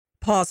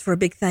pause for a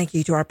big thank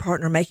you to our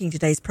partner making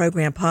today's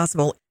program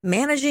possible.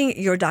 Managing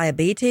your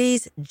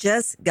diabetes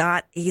just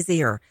got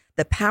easier.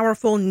 The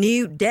powerful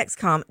new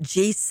Dexcom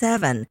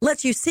G7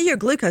 lets you see your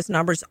glucose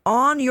numbers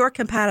on your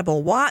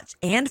compatible watch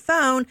and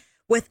phone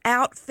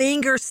without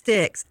finger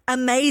sticks.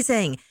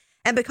 Amazing.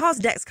 And because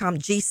Dexcom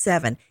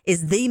G7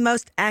 is the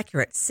most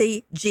accurate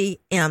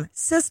CGM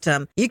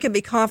system, you can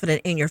be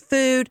confident in your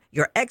food,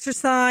 your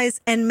exercise,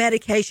 and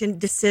medication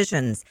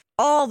decisions.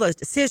 All those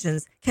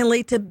decisions can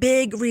lead to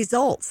big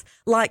results,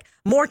 like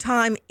more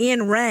time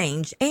in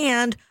range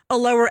and a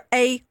lower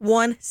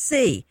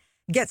A1C.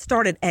 Get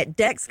started at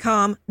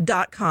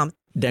Dexcom.com.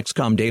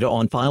 Dexcom data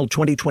on file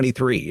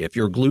 2023. If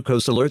your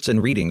glucose alerts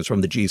and readings from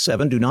the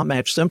G7 do not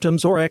match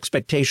symptoms or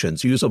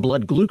expectations, use a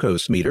blood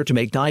glucose meter to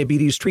make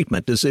diabetes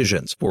treatment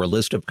decisions. For a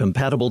list of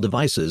compatible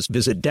devices,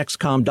 visit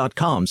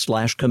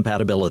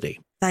Dexcom.com/compatibility.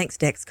 Thanks,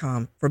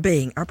 Dexcom, for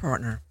being our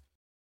partner.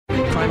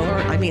 Crime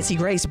Alert, I'm Nancy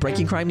Grace.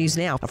 Breaking crime news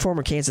now. A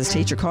former Kansas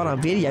teacher caught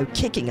on video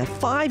kicking a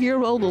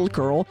 5-year-old little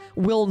girl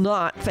will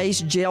not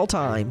face jail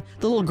time.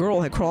 The little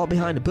girl had crawled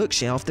behind a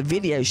bookshelf. The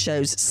video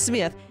shows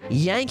Smith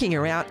yanking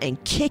her out and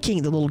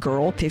kicking the little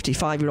girl.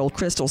 55-year-old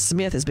Crystal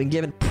Smith has been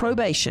given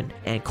probation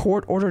and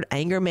court-ordered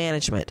anger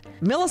management.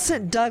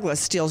 Millicent Douglas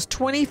steals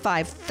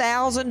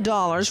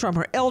 $25,000 from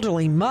her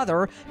elderly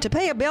mother to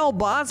pay a bail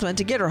bondsman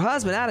to get her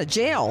husband out of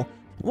jail.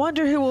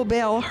 Wonder who will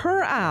bail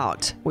her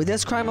out. With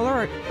this Crime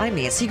Alert, I'm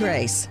Nancy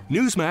Grace.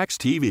 Newsmax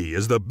TV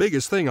is the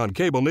biggest thing on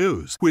cable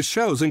news, with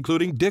shows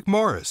including Dick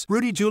Morris,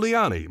 Rudy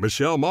Giuliani,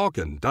 Michelle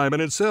Malkin,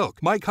 Diamond and Silk,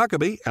 Mike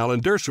Huckabee,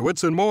 Alan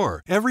Dershowitz, and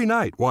more. Every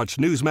night, watch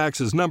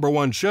Newsmax's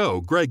 #1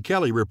 show, Greg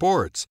Kelly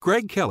Reports.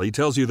 Greg Kelly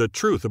tells you the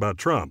truth about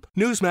Trump.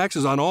 Newsmax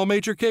is on all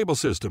major cable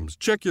systems.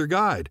 Check your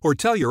guide or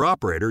tell your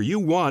operator you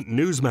want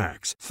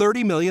Newsmax.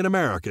 30 million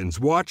Americans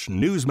watch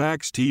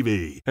Newsmax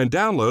TV. And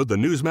download the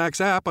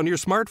Newsmax app on your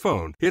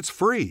smartphone. It's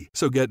free,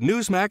 so get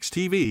Newsmax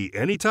TV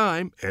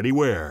anytime,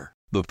 anywhere.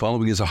 The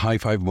following is a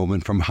high-five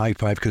moment from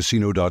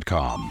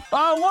highfivecasino.com.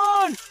 I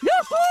won!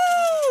 Yahoo!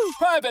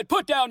 Private,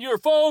 put down your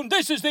phone.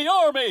 This is the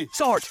Army.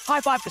 Sarge,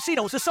 High Five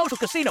Casino is a social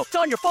casino. It's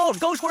on your phone.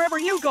 Goes wherever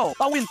you go.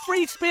 I win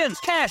free spins,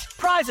 cash,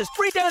 prizes,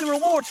 free daily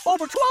rewards,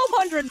 over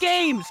 1,200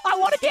 games. I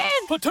won again.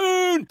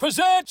 Platoon,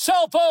 present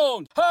cell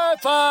phone. High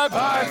Five.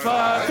 High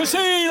Five.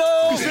 Casino.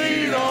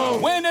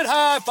 Casino. Win at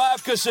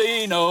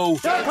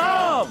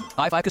highfivecasino.com.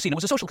 High Five Casino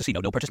is a social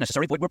casino. No purchase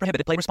necessary. Void where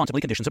prohibited. Play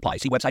responsibly. Conditions apply.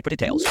 See website for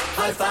details.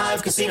 High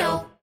Five Casino.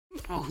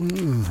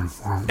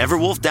 Ever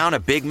wolfed down a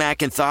Big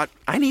Mac and thought,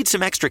 I need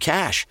some extra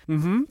cash?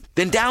 Mm-hmm.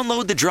 Then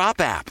download the Drop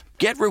app.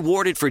 Get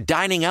rewarded for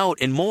dining out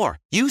and more.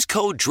 Use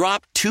code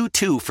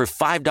DROP22 for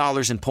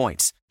 $5 in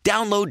points.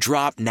 Download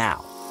Drop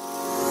now.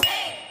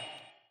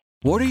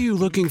 What are you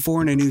looking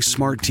for in a new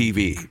smart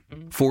TV?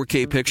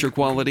 4K picture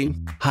quality?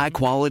 High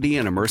quality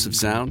and immersive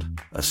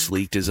sound? A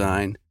sleek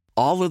design?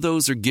 All of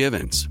those are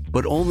givens,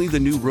 but only the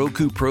new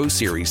Roku Pro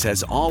Series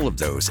has all of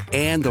those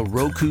and the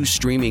Roku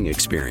streaming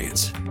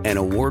experience, an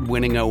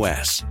award-winning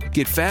OS.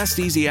 Get fast,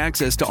 easy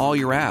access to all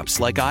your apps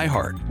like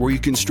iHeart, where you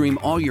can stream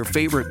all your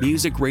favorite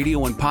music,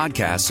 radio, and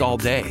podcasts all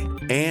day,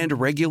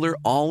 and regular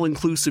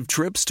all-inclusive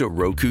trips to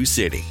Roku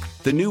City.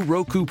 The new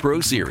Roku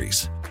Pro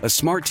Series, a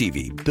smart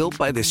TV built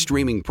by the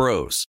streaming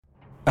pros.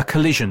 A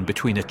collision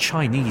between a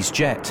Chinese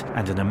jet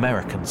and an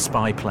American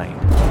spy plane.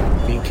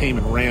 He came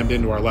and rammed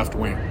into our left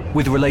wing.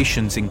 With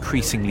relations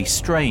increasingly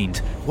strained,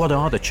 what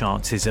are the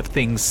chances of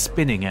things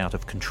spinning out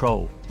of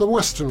control? The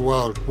Western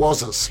world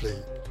was asleep.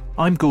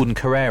 I'm Gordon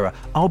Carrera.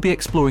 I'll be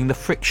exploring the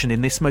friction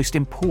in this most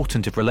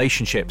important of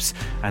relationships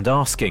and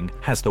asking,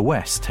 has the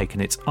West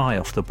taken its eye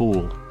off the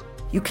ball?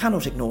 You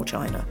cannot ignore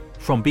China.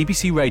 From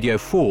BBC Radio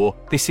 4,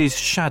 this is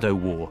Shadow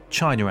War,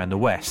 China and the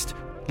West.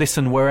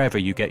 Listen wherever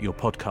you get your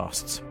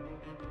podcasts.